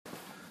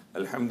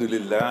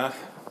Alhamdulillah,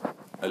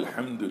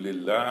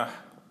 Alhamdulillah,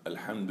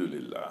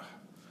 Alhamdulillah.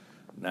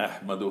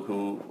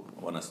 Nahmaduhu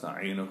wa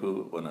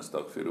nasta'inuhu wa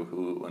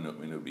nastaghfiruhu wa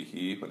nu'minu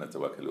bihi wa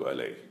natawakkalu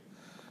alayh.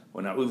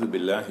 Wa na'udhu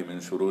billahi min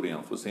shururi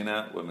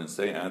anfusina wa min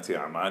sayyiati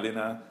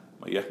a'malina.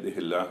 Man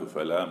yahdihillahu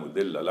fala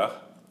mudilla lah,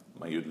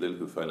 man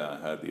yudlilhu fala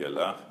hadiya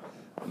lah.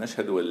 Wa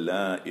nashhadu an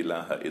la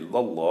ilaha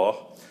illallah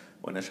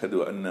wa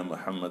nashhadu anna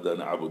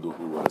Muhammadan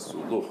 'abduhu wa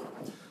rasuluh.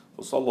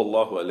 وصلى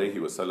الله عليه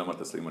وسلم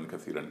تسليما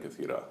كثيرا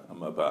كثيرا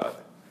أما بعد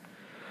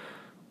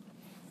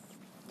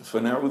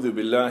فنعوذ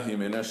بالله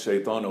من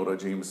الشيطان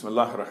الرجيم بسم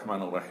الله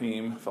الرحمن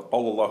الرحيم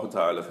فقال الله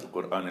تعالى في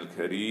القرآن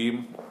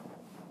الكريم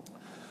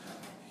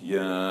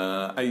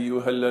يا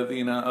أيها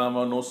الذين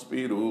آمنوا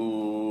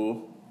اصبروا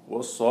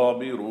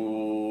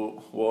وصابروا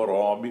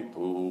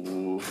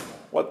ورابطوا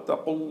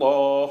واتقوا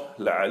الله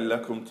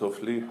لعلكم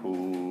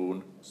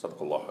تفلحون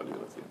صدق الله عليه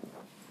وسلم.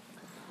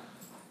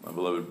 My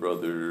beloved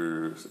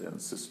brothers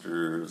and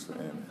sisters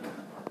and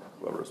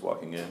whoever is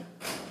walking in,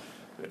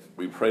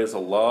 we praise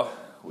Allah,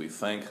 we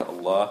thank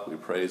Allah, we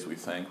praise, we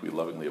thank, we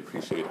lovingly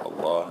appreciate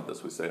Allah, and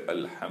thus we say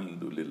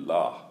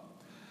Alhamdulillah.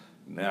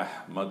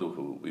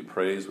 Nahmaduhu, we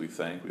praise, we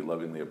thank, we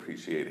lovingly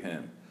appreciate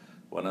Him.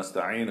 Wa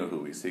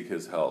nasta'inuhu, we seek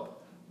His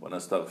help. Wa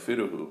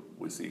nastaghfiruhu,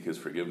 we seek His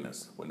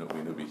forgiveness. Wa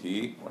nu'minu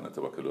bihi wa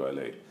natawakkalu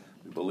alayh.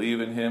 We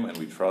believe in Him and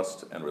we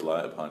trust and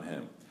rely upon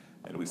Him.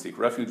 And we seek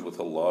refuge with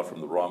Allah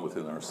from the wrong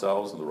within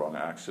ourselves and the wrong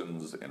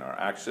actions in our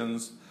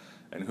actions.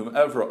 And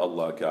whomever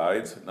Allah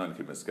guides, none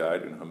can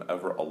misguide. And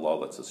whomever Allah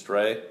lets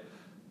astray,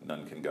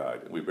 none can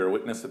guide. And we bear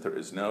witness that there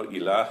is no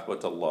ilah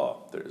but Allah.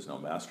 There is no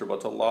master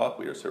but Allah.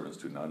 We are servants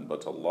to none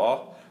but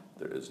Allah.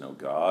 There is no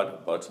God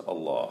but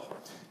Allah.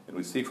 And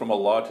we seek from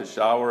Allah to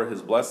shower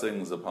His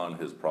blessings upon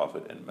His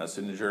Prophet and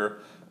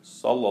Messenger,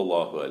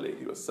 sallallahu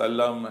alayhi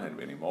wasallam, and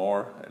many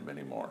more, and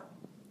many more.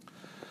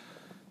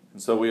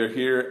 And so we are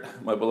here,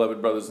 my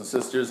beloved brothers and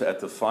sisters, at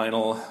the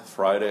final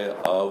Friday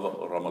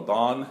of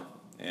Ramadan,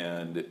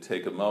 and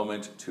take a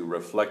moment to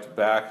reflect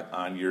back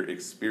on your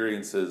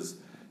experiences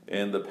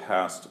in the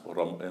past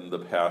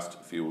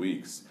few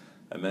weeks.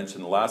 I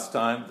mentioned last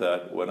time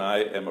that when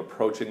I am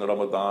approaching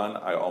Ramadan,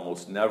 I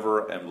almost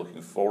never am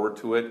looking forward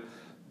to it,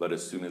 but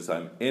as soon as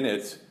I'm in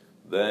it,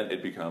 then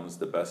it becomes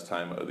the best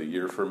time of the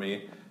year for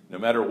me, no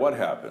matter what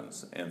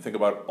happens. And think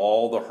about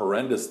all the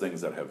horrendous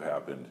things that have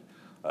happened.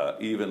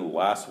 Even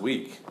last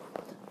week,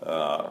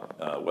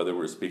 whether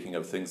we're speaking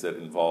of things that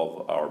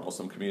involve our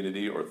Muslim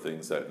community or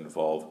things that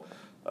involve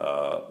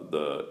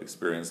the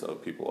experience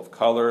of people of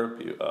color,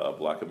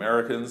 Black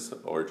Americans,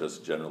 or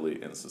just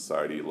generally in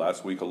society,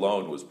 last week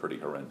alone was pretty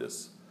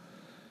horrendous.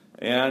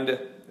 And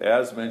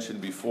as mentioned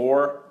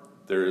before,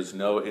 there is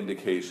no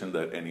indication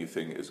that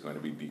anything is going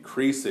to be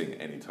decreasing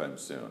anytime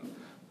soon.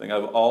 I think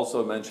I've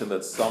also mentioned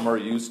that summer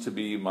used to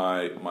be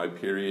my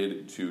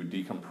period to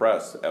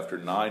decompress after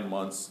 9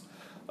 months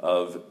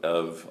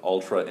of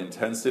ultra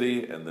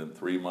intensity and then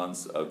 3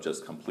 months of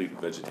just complete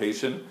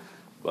vegetation,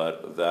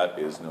 but that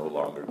is no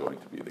longer going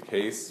to be the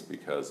case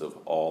because of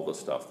all the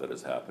stuff that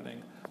is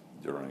happening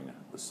during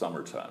the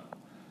summertime.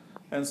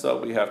 And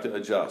so we have to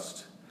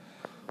adjust.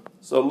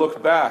 So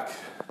look back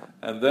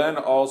and then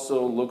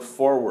also look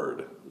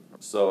forward.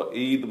 So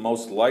Eid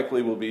most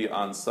likely will be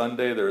on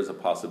Sunday. There is a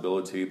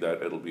possibility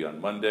that it'll be on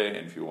Monday,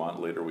 and if you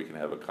want later we can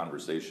have a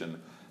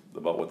conversation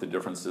about what the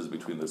difference is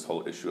between this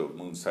whole issue of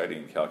moon sighting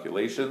and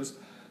calculations.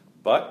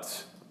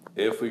 But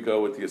if we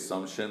go with the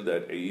assumption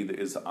that Eid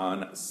is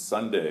on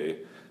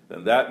Sunday,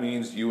 then that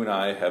means you and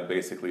I have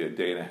basically a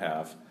day and a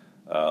half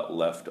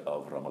left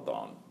of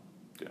Ramadan.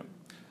 Okay.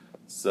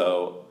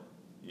 So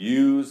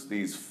use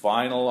these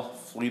final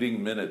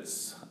fleeting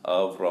minutes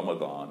of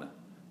Ramadan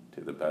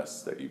to the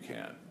best that you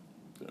can.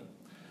 Okay.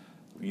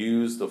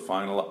 Use the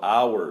final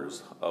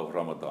hours of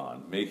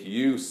Ramadan. Make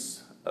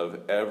use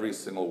of every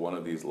single one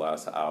of these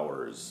last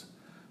hours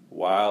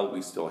while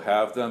we still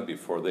have them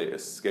before they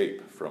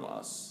escape from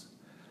us.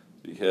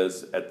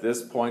 Because at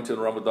this point in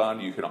Ramadan,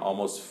 you can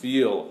almost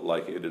feel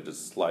like it is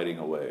sliding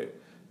away,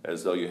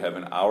 as though you have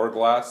an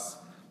hourglass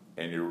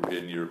and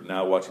you're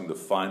now watching the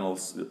final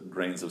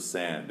grains of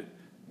sand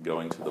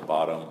going to the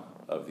bottom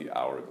of the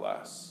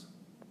hourglass.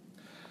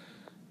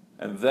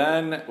 And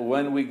then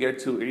when we get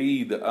to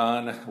Eid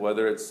on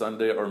whether it's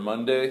Sunday or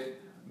Monday,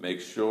 make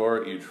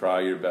sure you try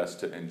your best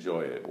to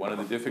enjoy it. One of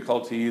the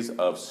difficulties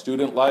of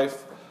student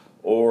life,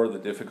 or the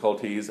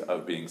difficulties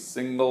of being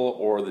single,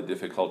 or the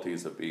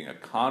difficulties of being a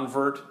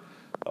convert,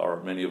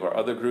 or many of our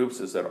other groups,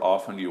 is that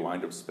often you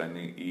wind up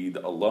spending Eid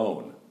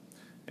alone.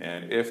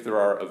 And if there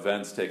are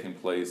events taking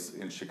place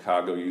in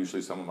Chicago,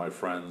 usually some of my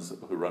friends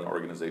who run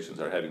organizations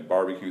are having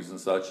barbecues and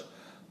such,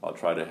 I'll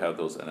try to have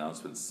those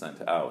announcements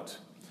sent out.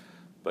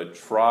 But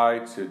try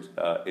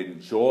to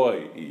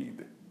enjoy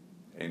Eid.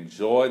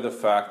 Enjoy the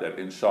fact that,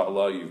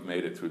 inshallah, you've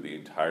made it through the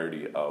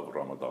entirety of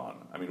Ramadan.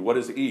 I mean, what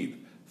is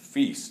Eid?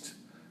 Feast.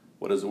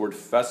 What is the word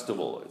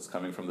festival? It's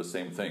coming from the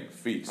same thing,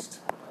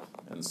 feast.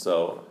 And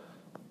so,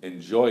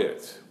 enjoy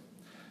it.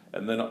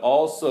 And then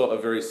also a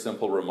very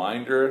simple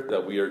reminder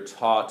that we are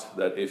taught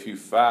that if you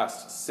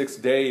fast 6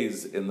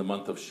 days in the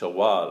month of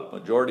Shawwal,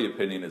 majority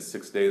opinion is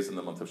 6 days in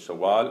the month of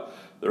Shawwal.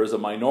 There is a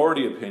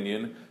minority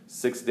opinion,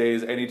 6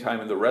 days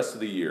anytime in the rest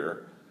of the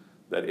year,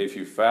 that if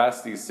you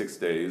fast these 6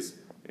 days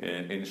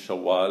in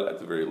Shawwal at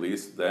the very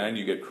least, then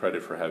you get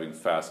credit for having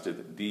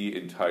fasted the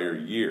entire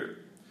year.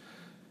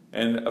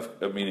 And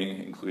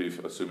meaning,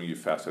 including, assuming you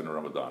fasted in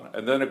Ramadan.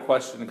 And then a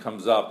question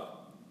comes up,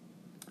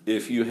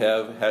 if you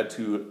have had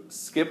to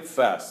skip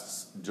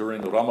fasts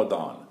during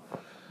Ramadan,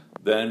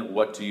 then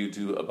what do you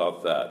do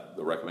about that?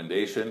 The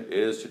recommendation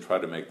is to try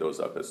to make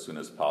those up as soon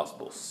as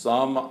possible.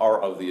 Some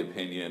are of the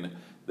opinion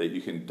that you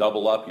can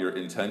double up your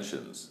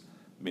intentions,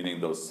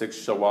 meaning those 6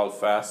 Shawwal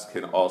fasts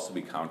can also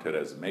be counted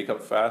as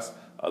make-up fasts.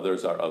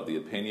 Others are of the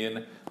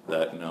opinion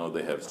that no,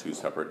 they have 2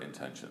 separate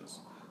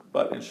intentions.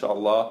 But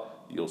inshallah,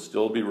 you'll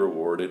still be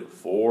rewarded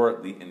for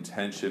the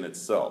intention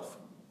itself.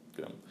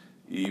 Okay?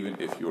 Even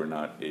if you are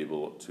not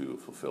able to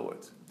fulfill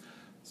it.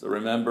 So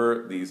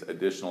remember these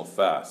additional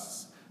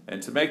fasts.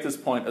 And to make this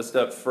point a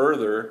step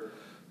further,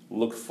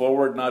 look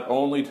forward not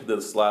only to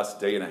this last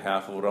day and a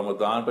half of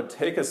Ramadan, but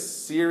take a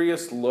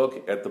serious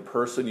look at the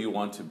person you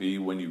want to be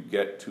when you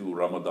get to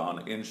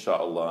Ramadan,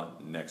 inshallah,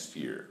 next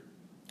year.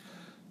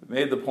 We've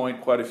made the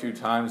point quite a few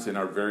times in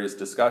our various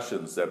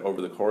discussions that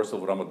over the course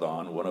of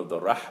Ramadan, one of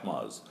the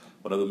rahmas,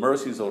 one of the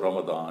mercies of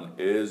Ramadan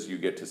is you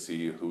get to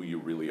see who you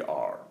really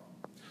are.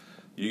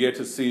 You get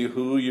to see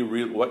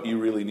what you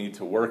really need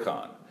to work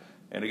on.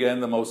 And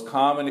again, the most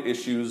common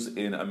issues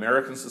in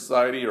American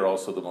society are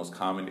also the most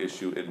common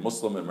issue in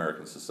Muslim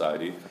American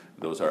society.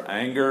 Those are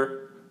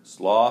anger,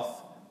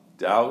 sloth,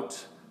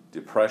 doubt,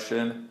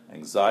 depression,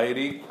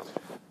 anxiety,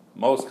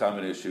 most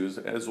common issues,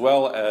 as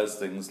well as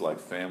things like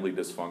family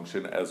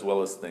dysfunction, as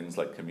well as things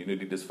like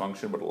community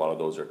dysfunction, but a lot of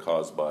those are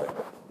caused by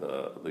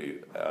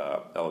the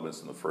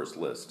elements in the first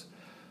list.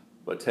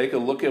 But take a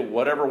look at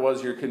whatever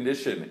was your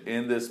condition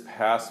in this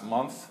past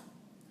month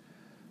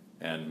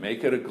and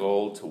make it a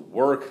goal to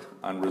work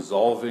on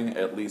resolving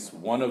at least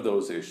one of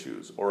those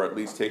issues, or at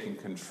least taking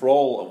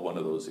control of one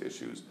of those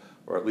issues,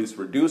 or at least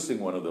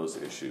reducing one of those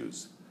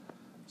issues,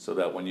 so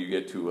that when you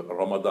get to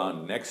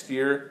Ramadan next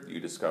year, you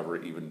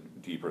discover even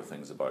deeper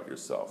things about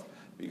yourself.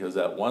 Because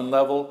at one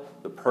level,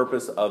 the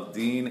purpose of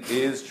deen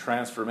is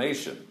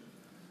transformation.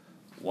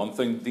 One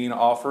thing deen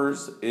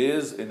offers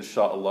is,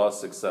 inshallah,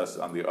 success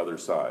on the other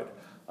side.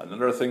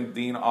 Another thing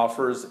deen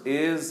offers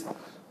is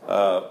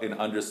an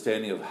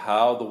understanding of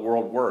how the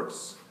world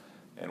works.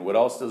 And what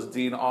else does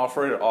deen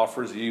offer? It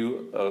offers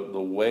you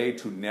the way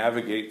to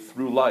navigate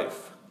through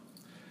life.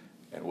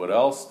 And what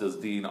else does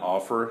deen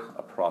offer?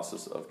 A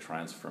process of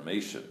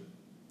transformation.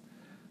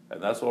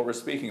 And that's what we're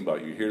speaking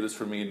about. You hear this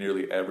from me in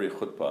nearly every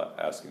khutbah,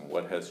 asking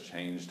what has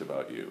changed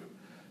about you.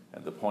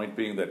 And the point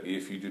being that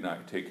if you do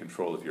not take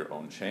control of your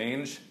own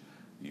change,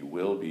 you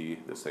will be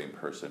the same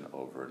person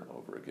over and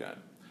over again.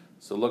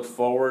 So look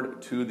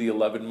forward to the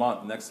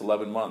next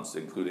 11 months,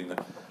 including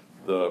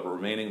the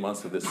remaining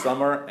months of this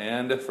summer,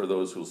 and for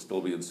those who will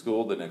still be in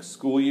school, the next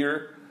school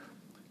year,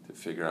 to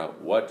figure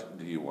out what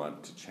do you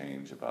want to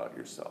change about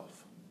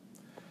yourself.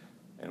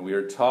 And we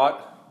are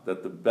taught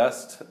that the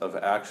best of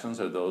actions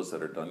are those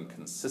that are done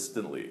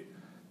consistently,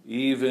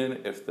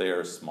 even if they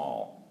are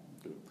small.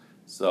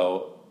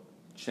 So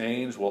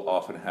change will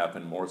often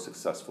happen more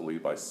successfully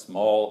by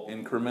small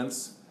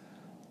increments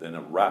than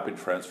a rapid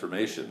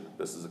transformation.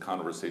 This is a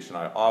conversation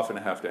I often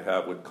have to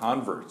have with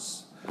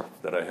converts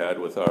that I had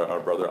with our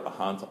brother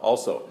Ahant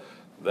also.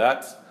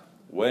 That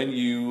when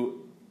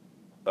you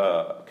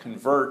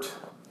convert,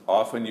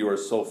 often you are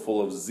so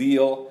full of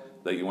zeal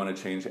that you want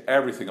to change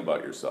everything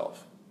about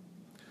yourself.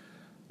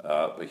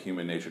 But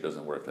human nature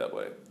doesn't work that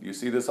way. You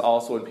see this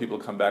also when people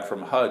come back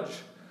from Hajj.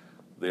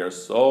 They are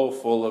so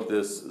full of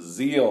this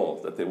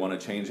zeal that they want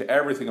to change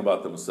everything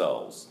about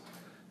themselves.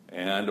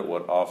 And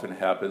what often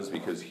happens,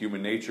 because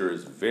human nature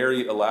is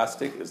very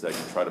elastic, is that you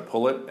try to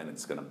pull it and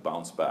it's going to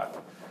bounce back.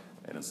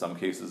 And in some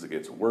cases it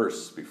gets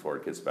worse before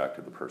it gets back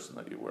to the person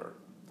that you were.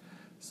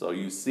 So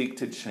you seek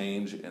to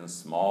change in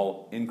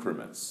small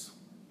increments.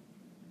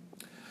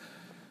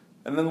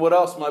 And then what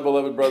else, my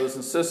beloved brothers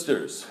and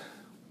sisters?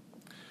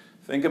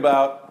 Think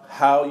about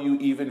how you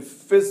even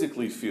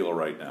physically feel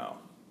right now.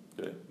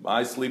 Okay.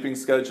 My sleeping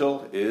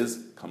schedule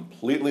is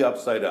completely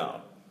upside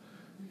down.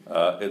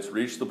 It's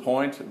reached the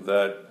point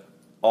that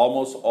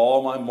almost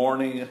all my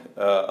morning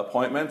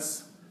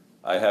appointments,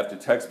 I have to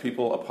text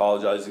people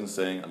apologizing,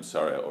 saying, I'm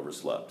sorry, I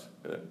overslept.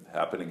 It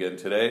happened again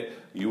today.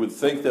 You would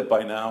think that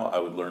by now I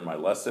would learn my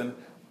lesson,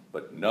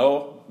 but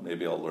no,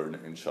 maybe I'll learn,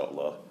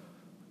 inshallah,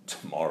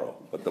 tomorrow.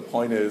 But the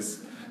point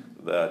is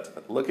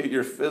that look at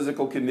your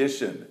physical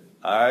condition.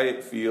 I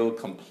feel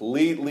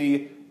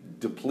completely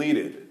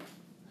depleted,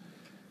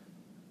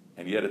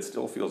 and yet it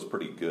still feels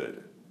pretty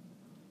good.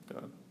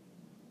 Okay?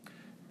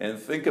 And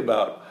think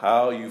about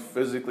how you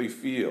physically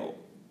feel,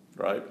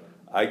 right?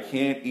 I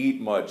can't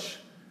eat much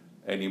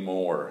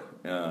anymore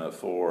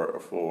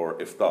for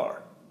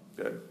iftar.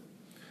 Okay?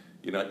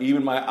 You know,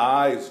 even my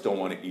eyes don't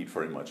want to eat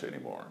very much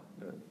anymore.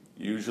 Okay?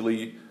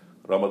 Usually,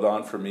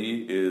 Ramadan for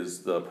me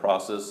is the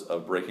process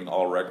of breaking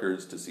all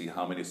records to see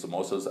how many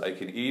samosas I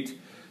can eat,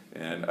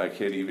 and I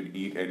can't even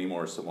eat any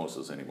more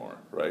samosas anymore,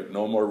 right?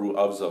 No more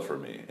ru'afza for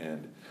me.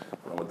 And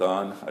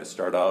Ramadan, I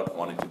start out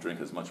wanting to drink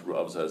as much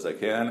ru'afza as I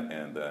can,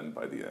 and then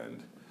by the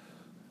end,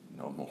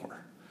 no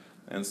more.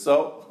 And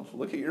so,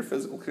 look at your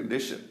physical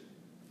condition.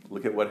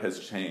 Look at what has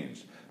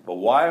changed. But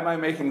why am I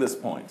making this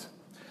point?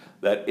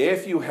 That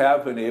if you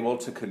have been able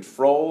to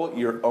control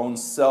your own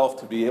self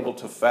to be able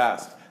to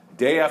fast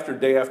day after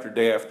day after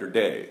day after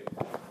day,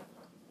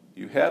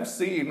 you have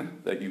seen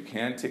that you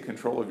can take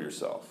control of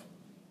yourself.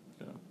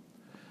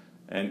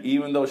 And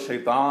even though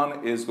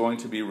shaitan is going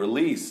to be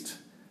released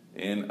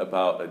in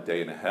about a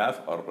day and a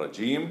half,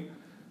 ar-rajim,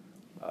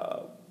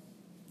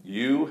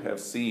 you have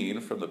seen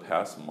from the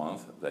past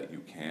month that you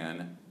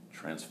can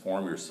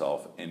transform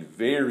yourself in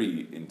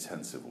very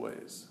intensive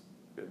ways.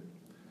 Okay?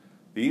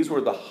 These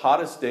were the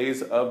hottest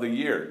days of the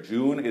year.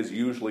 June is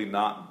usually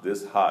not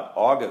this hot.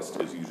 August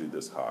is usually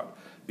this hot.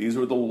 These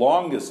were the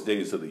longest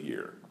days of the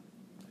year.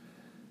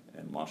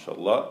 And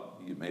mashallah,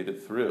 you made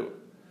it through.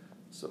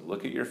 So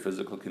look at your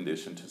physical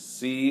condition to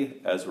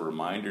see as a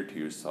reminder to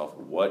yourself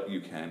what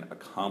you can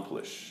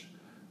accomplish.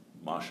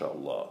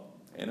 Mashallah.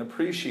 And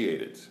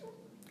appreciate it.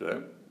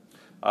 Okay?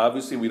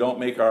 Obviously, we don't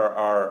make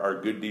our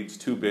good deeds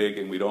too big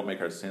and we don't make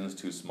our sins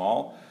too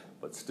small,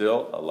 but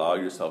still allow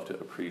yourself to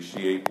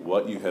appreciate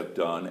what you have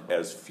done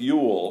as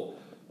fuel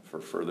for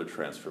further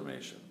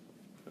transformation.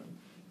 Okay?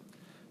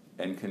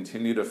 And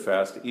continue to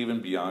fast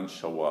even beyond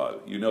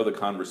Shawwal. You know the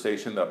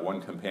conversation that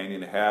one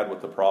companion had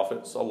with the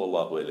Prophet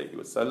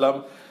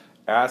ﷺ,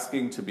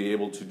 asking to be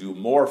able to do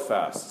more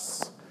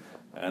fasts.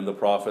 And the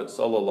Prophet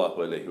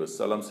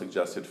ﷺ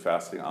suggested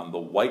fasting on the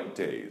white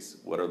days.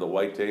 What are the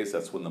white days?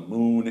 That's when the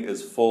moon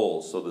is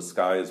full, so the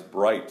sky is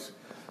bright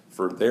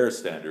for their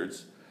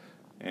standards.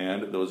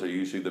 And those are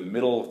usually the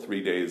middle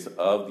 3 days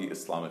of the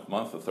Islamic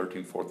month, the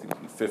 13th, 14th,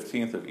 and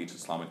 15th of each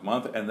Islamic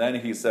month. And then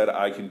he said,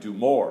 I can do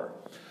more.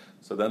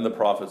 So then the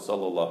Prophet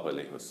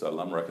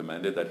ﷺ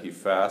recommended that he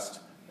fast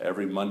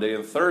every Monday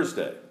and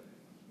Thursday.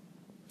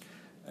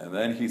 And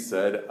then he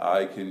said,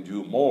 I can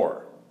do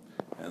more.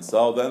 And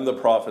so then the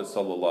Prophet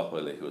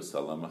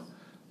ﷺ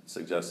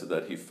suggested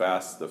that he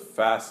fast the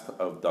fast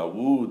of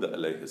Dawood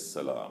alayhi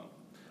salam,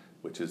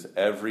 which is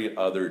every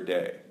other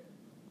day.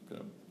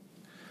 Okay.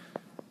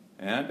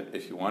 And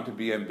if you want to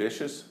be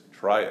ambitious,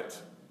 try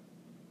it.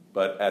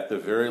 But at the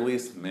very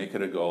least, make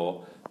it a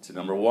goal to,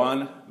 number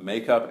one,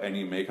 make up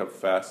any makeup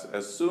fast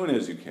as soon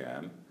as you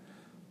can.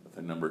 But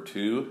then number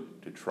two,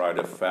 to try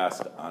to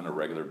fast on a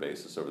regular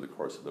basis over the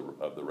course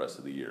of the rest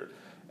of the year.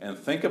 And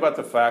think about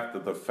the fact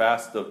that the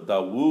fast of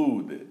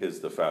Dawood is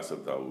the fast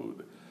of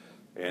Dawood.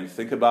 And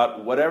think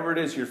about whatever it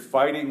is you're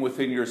fighting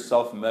within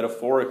yourself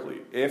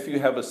metaphorically. If you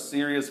have a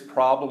serious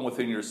problem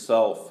within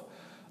yourself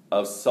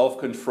of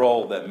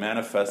self-control that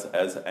manifests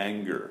as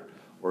anger,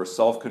 or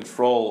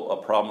self-control,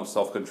 a problem of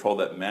self-control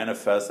that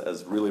manifests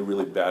as really,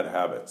 really bad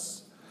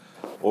habits,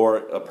 or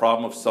a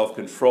problem of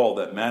self-control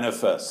that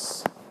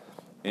manifests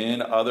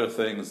in other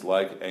things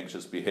like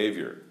anxious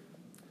behavior,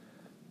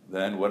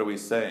 then what are we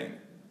saying?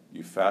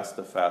 You fast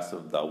the fast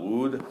of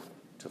Dawood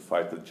to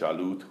fight the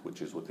Jalut,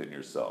 which is within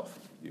yourself.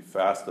 You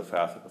fast the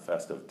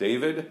fast of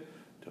David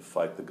to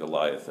fight the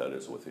Goliath that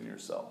is within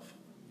yourself.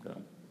 Okay?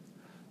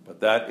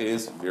 But that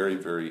is very,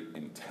 very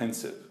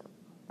intensive.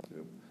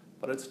 Okay?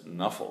 But it's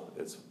nafil.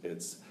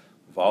 It's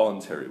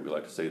voluntary. We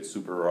like to say it's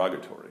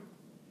supererogatory.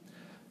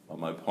 But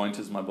my point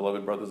is, my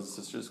beloved brothers and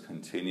sisters,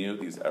 continue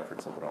these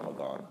efforts of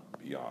Ramadan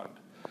beyond.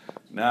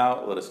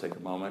 Now, let us take a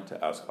moment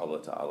to ask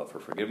Allah Ta'ala for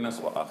forgiveness.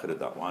 Wa akhir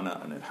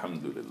da'wana and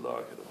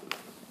alhamdulillah.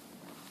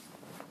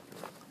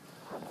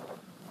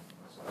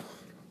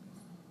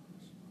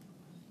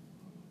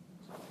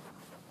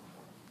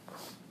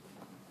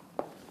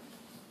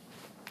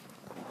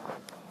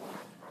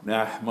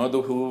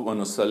 Nahmaduhu wa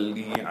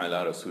nusalli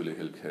ala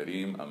rasulihil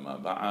kareem amma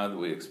ba'ad.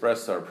 We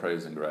express our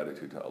praise and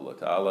gratitude to Allah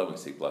Ta'ala. We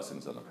seek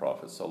blessings on the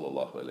Prophet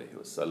sallallahu alaihi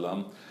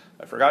wasallam.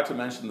 I forgot to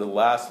mention the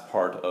last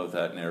part of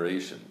that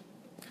narration.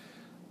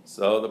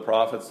 So the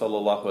Prophet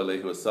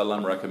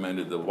ﷺ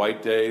recommended the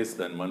white days,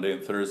 then Monday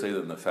and Thursday,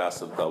 then the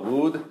fast of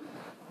Dawood.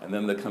 And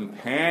then the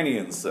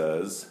companion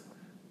says,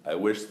 I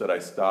wish that I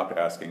stopped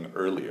asking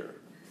earlier.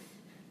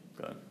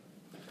 Okay.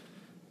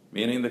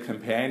 Meaning the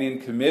companion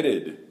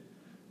committed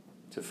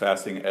to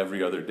fasting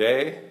every other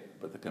day,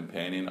 but the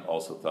companion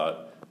also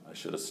thought, I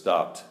should have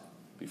stopped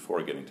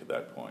before getting to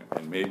that point.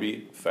 And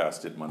maybe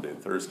fasted Monday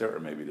and Thursday, or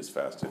maybe just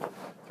fasted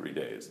 3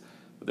 days.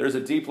 But there's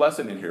a deep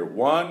lesson in here.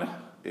 One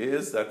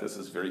is that this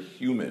is very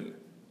human.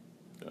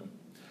 Okay?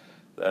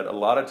 That a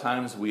lot of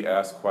times we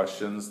ask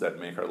questions that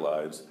make our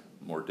lives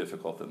more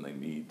difficult than they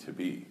need to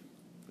be.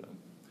 Okay?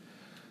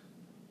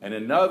 And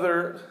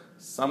another,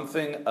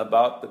 something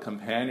about the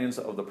companions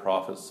of the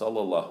Prophet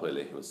sallallahu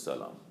alaihi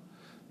wasallam,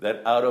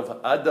 that out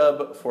of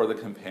adab for the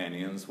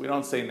companions, we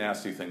don't say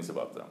nasty things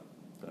about them.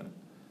 Okay?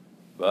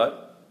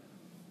 But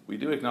we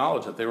do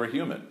acknowledge that they were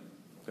human.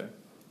 Okay?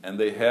 And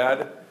they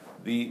had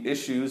the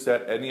issues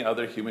that any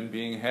other human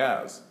being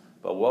has.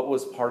 But what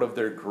was part of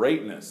their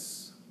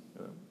greatness?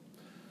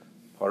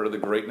 Part of the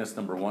greatness,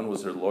 number one,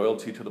 was their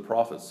loyalty to the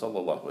Prophet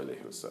sallallahu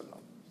alaihi wasallam.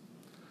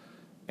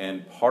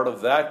 And part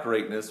of that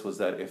greatness was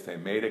that if they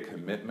made a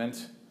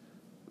commitment,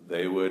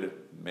 they would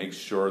make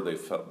sure they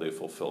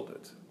fulfilled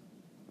it.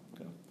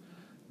 Okay?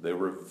 They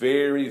were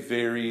very,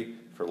 very,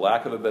 for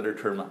lack of a better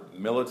term,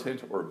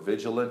 militant or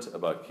vigilant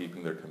about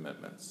keeping their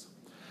commitments.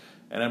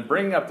 And I'm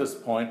bringing up this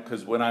point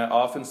because when I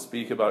often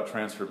speak about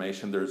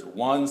transformation, there's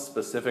one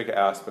specific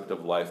aspect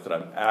of life that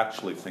I'm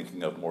actually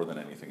thinking of more than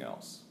anything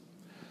else.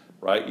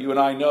 Right? You and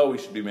I know we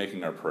should be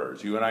making our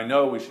prayers. You and I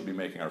know we should be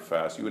making our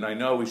fast. You and I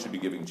know we should be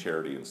giving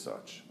charity and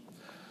such.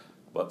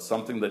 But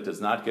something that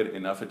does not get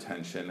enough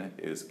attention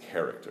is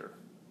character.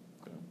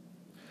 Okay?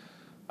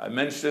 I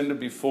mentioned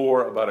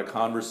before about a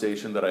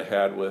conversation that I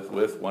had with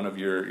one of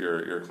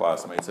your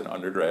classmates, an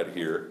undergrad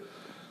here,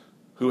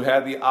 who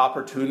had the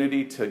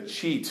opportunity to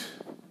cheat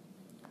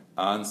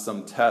on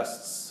some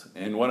tests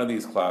in one of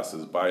these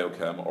classes,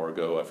 biochem,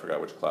 orgo, I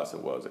forgot which class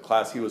it was, a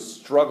class he was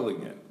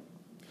struggling in.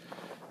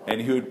 And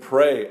he would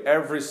pray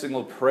every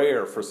single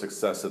prayer for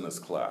success in this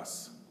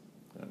class.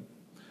 Okay?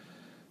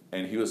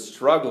 And he was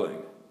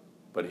struggling,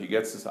 but he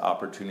gets this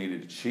opportunity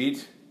to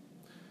cheat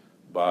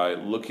by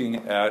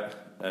looking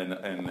at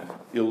an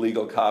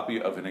illegal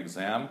copy of an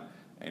exam,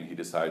 and he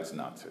decides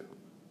not to.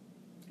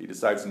 He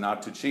decides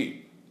not to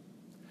cheat.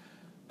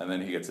 And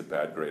then he gets a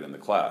bad grade in the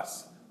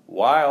class.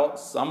 While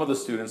some of the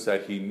students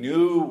that he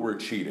knew were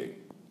cheating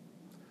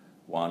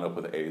wound up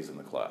with A's in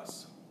the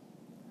class.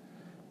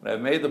 And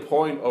I've made the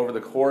point over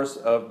the course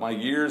of my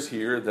years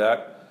here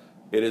that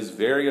it is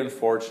very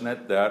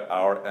unfortunate that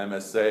our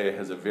MSA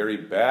has a very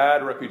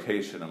bad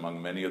reputation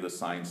among many of the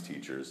science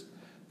teachers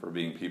for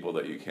being people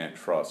that you can't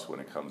trust when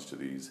it comes to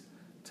these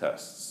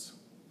tests.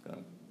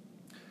 Okay?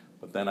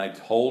 But then I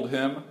told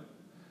him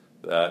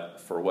that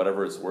for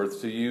whatever it's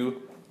worth to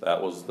you, that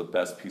was the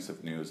best piece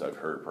of news I've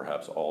heard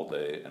perhaps all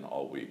day and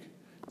all week.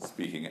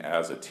 Speaking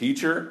as a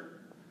teacher,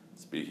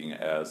 speaking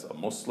as a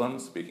Muslim,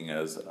 speaking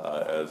as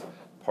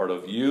part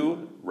of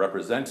you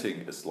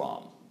representing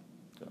Islam.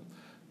 Okay.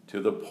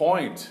 To the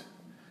point,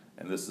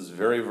 and this is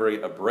very,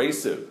 very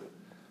abrasive,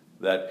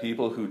 that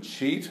people who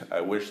cheat, I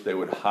wish they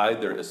would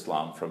hide their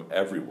Islam from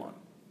everyone.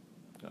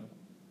 Okay.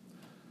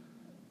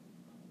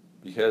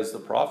 Because the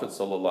Prophet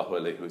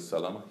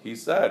ﷺ, he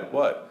said,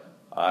 what?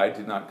 I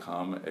did not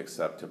come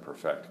except to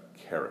perfect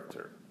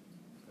character.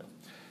 Okay.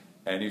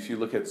 And if you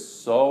look at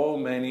so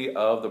many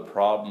of the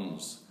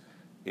problems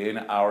in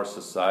our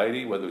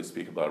society, whether we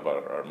speak about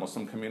our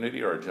Muslim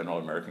community or our general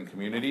American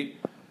community,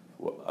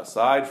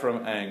 aside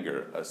from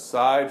anger,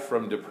 aside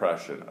from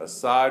depression,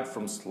 aside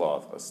from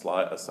sloth,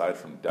 aside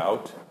from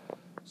doubt,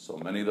 so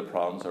many of the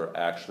problems are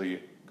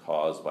actually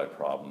caused by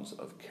problems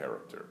of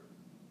character.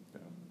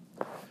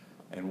 Okay.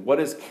 And what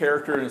is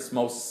character in its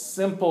most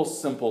simple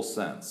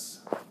sense?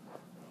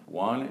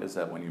 One is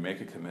that when you make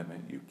a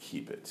commitment, you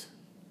keep it.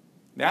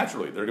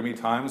 Naturally, there are going to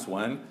be times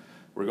when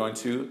we're going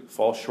to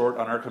fall short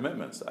on our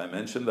commitments. I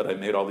mentioned that I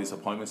made all these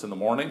appointments in the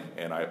morning,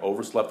 and I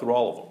overslept through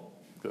all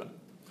of them. Good.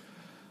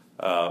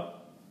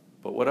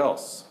 But what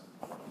else?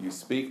 You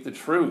speak the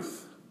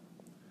truth,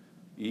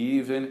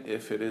 even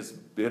if it is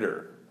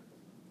bitter.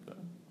 Good.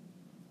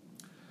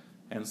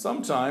 And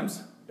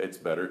sometimes it's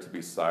better to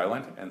be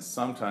silent, and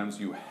sometimes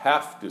you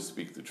have to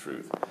speak the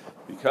truth.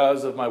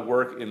 Because of my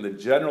work in the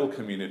general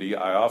community,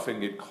 I often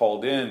get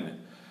called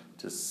in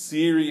to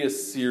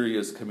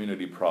serious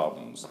community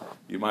problems.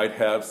 You might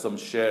have some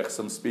sheikh,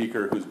 some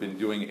speaker who's been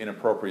doing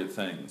inappropriate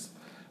things,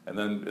 and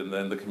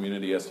then the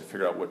community has to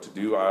figure out what to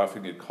do. I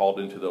often get called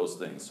into those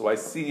things. So I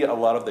see a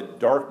lot of the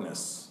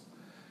darkness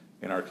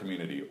in our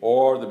community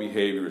or the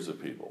behaviors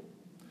of people.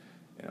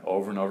 And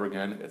over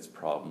again, it's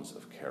problems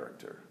of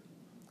character.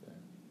 Okay.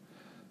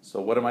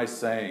 So what am I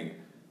saying?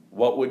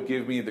 What would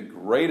give me the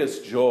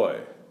greatest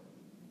joy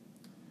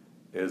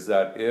is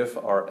that if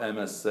our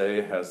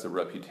MSA has the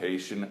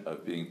reputation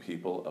of being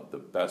people of the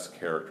best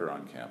character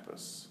on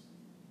campus.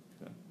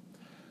 Okay?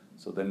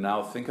 So then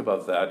now think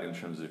about that in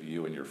terms of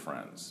you and your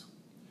friends.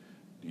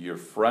 Do your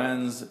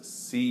friends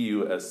see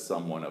you as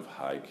someone of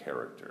high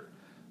character?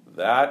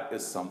 That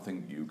is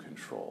something you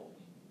control.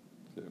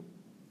 Okay?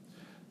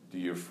 Do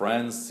your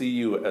friends see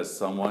you as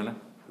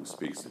someone who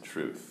speaks the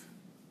truth,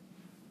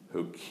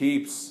 who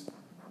keeps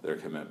their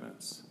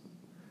commitments?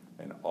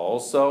 And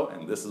also,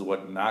 and this is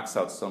what knocks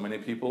out so many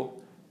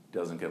people,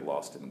 doesn't get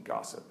lost in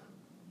gossip.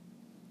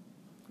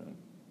 Okay?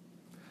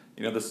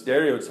 You know, the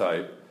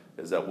stereotype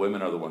is that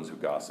women are the ones who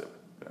gossip.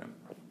 Okay?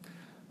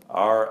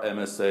 Our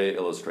MSA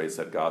illustrates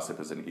that gossip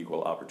is an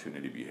equal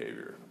opportunity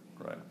behavior.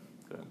 Right?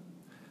 Okay?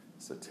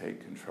 So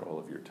take control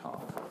of your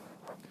tongue.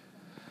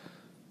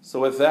 So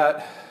with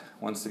that,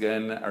 once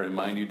again, I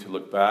remind you to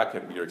look back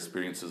at your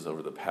experiences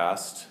over the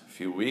past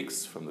few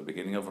weeks from the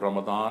beginning of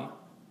Ramadan,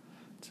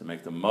 to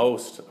make the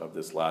most of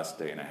this last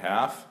day and a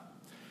half,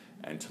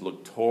 and to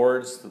look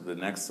towards the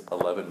next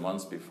 11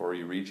 months before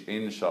you reach,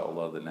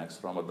 inshallah, the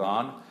next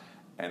Ramadan.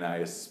 And I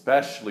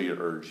especially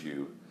urge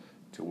you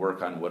to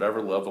work on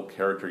whatever level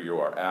character you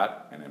are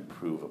at and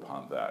improve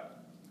upon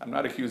that. I'm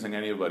not accusing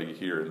anybody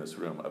here in this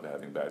room of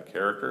having bad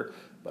character,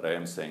 but I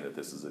am saying that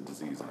this is a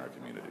disease in our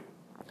community.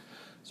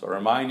 So I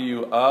remind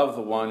you of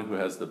the one who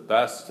has the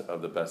best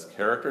of the best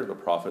character, the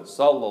Prophet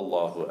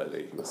sallallahu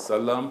alaihi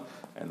wasallam.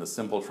 And the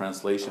simple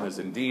translation is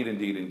indeed,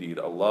 indeed, indeed,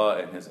 Allah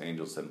and His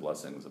angels send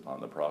blessings upon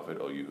the Prophet.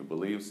 O you who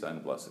believe,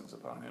 send blessings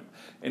upon him.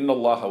 Inna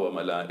Allaha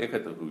wa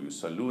malaikatahu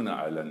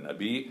yusalluna ala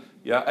nabi.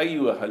 Ya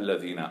ayyuha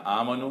alladhina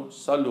amanu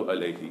sallu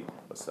alayhi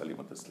wa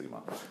sallimu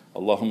taslima.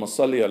 Allahumma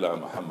salli ala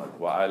Muhammad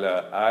wa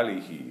ala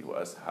alihi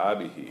wa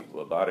ashabihi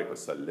wa barik wa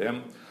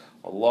sallim.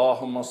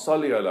 اللهم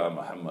صل على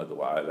محمد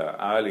وعلى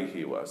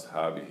آله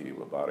وأصحابه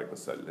وبارك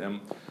وسلم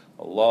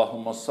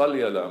اللهم صل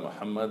على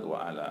محمد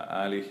وعلى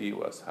آله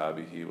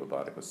وأصحابه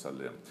وبارك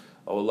وسلم.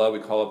 O Allah, we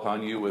call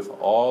upon you with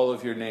all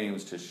of your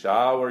names to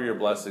shower your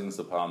blessings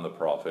upon the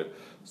Prophet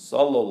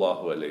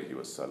sallallahu alaihi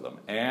wasallam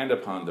and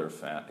upon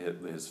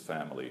his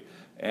family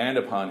and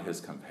upon his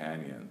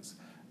companions,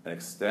 and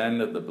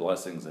extend the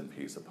blessings and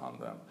peace upon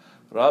them.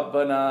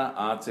 رَبَّنَا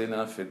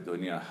آتِنَا فِي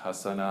الدُّنْيَا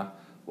حَسَنَةً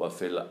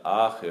وَفِي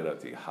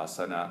الْآخِرَةِ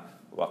حَسَنَةً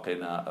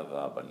وَقِنَا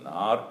عَذَابَ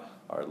النَّارِ.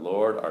 Our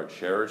Lord, our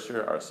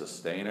cherisher, our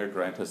sustainer,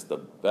 grant us the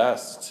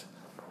best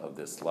of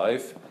this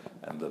life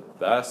and the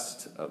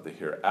best of the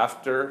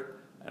hereafter,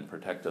 and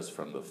protect us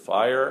from the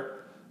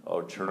fire.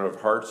 O turner of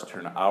hearts,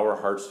 turn our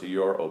hearts to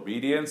your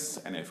obedience,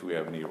 and if we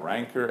have any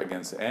rancor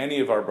against any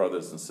of our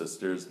brothers and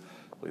sisters,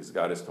 please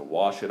guide us to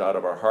wash it out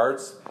of our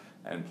hearts,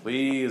 and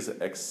please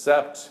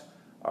accept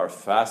our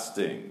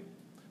fasting.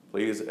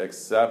 Please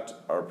accept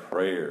our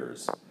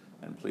prayers,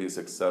 and please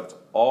accept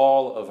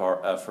all of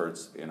our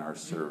efforts in our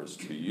service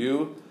to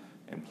you,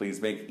 and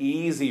please make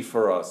easy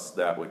for us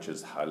that which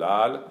is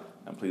halal,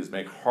 and please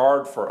make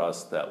hard for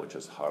us that which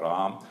is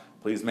haram.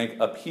 Please make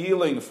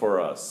appealing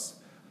for us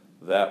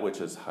that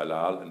which is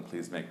halal, and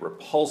please make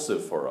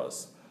repulsive for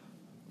us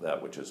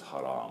that which is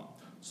haram.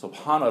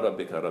 Subhana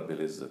rabbika rabbil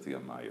izzati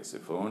amma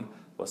yasifun,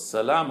 wa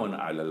salamun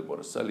ala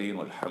al-mursalin,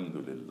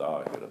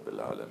 walhamdulillahi rabbil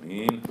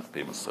alameen.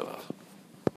 Aqim as-salah.